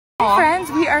Friends,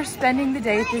 we are spending the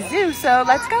day at the zoo, so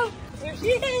let's go. There she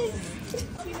is.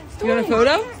 You want a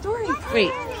photo? Story. Wait,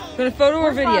 you want a photo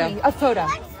or video? A photo.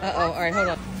 Uh-oh, all right, hold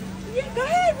on. Yeah, go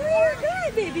ahead, Maria. Go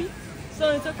ahead, baby. So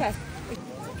it's okay.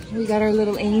 We got our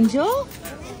little angel.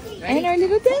 Ready? And our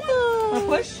little devil. Wanna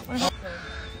push?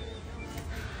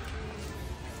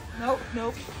 Nope,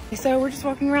 nope. So we're just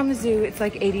walking around the zoo. It's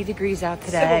like 80 degrees out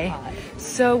today.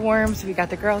 So warm, so we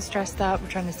got the girls dressed up. We're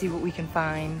trying to see what we can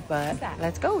find, but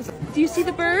let's go. Do you see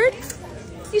the bird?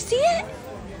 You see it?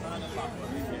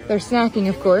 They're snacking,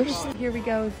 of course. Here we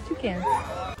go, toucans.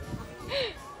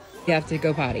 You have to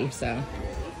go potty, so.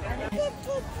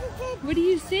 What do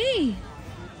you see?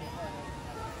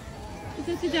 Is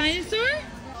that the dinosaur?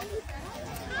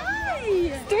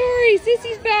 Hi! Story,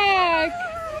 Sissy's back!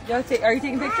 Are you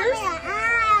taking pictures?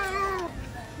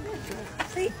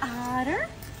 Say otter.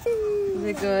 Is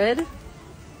it good?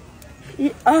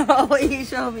 Oh, you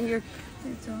showed me your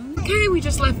tongue. Okay, we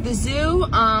just left the zoo.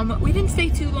 We didn't stay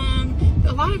too long.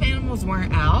 A lot of animals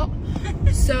weren't out.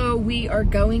 So we are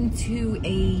going to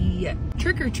a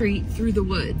trick-or-treat through the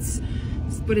woods.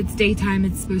 But it's daytime,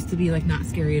 it's supposed to be like not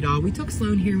scary at all. We took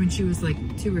Sloan here when she was like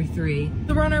 2 or 3.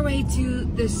 So we're on our way to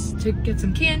get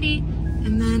some candy,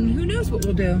 and then who knows what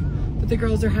we'll do. But the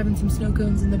girls are having some snow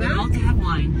cones in the back. We're all to have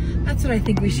wine. That's what I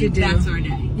think we should do. That's our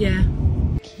day. Yeah.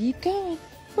 Keep going.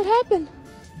 What happened?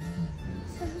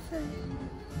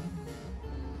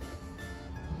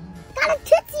 Got a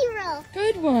Tootsie Roll.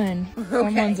 Good one. Okay.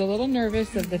 Someone's a little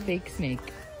nervous of the fake snake.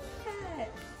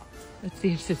 Let's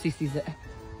see if Sissy sees it.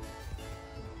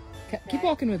 Okay, keep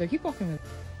walking with her. Keep walking with her.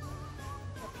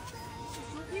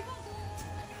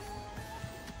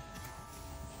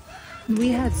 We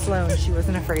had Sloan. She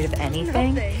wasn't afraid of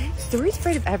anything. Story's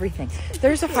afraid of everything.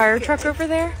 There's a fire truck over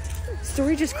there.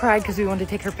 Story just cried because we wanted to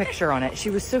take her picture on it. She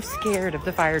was so scared of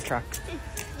the fire truck.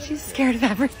 She's scared of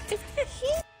everything.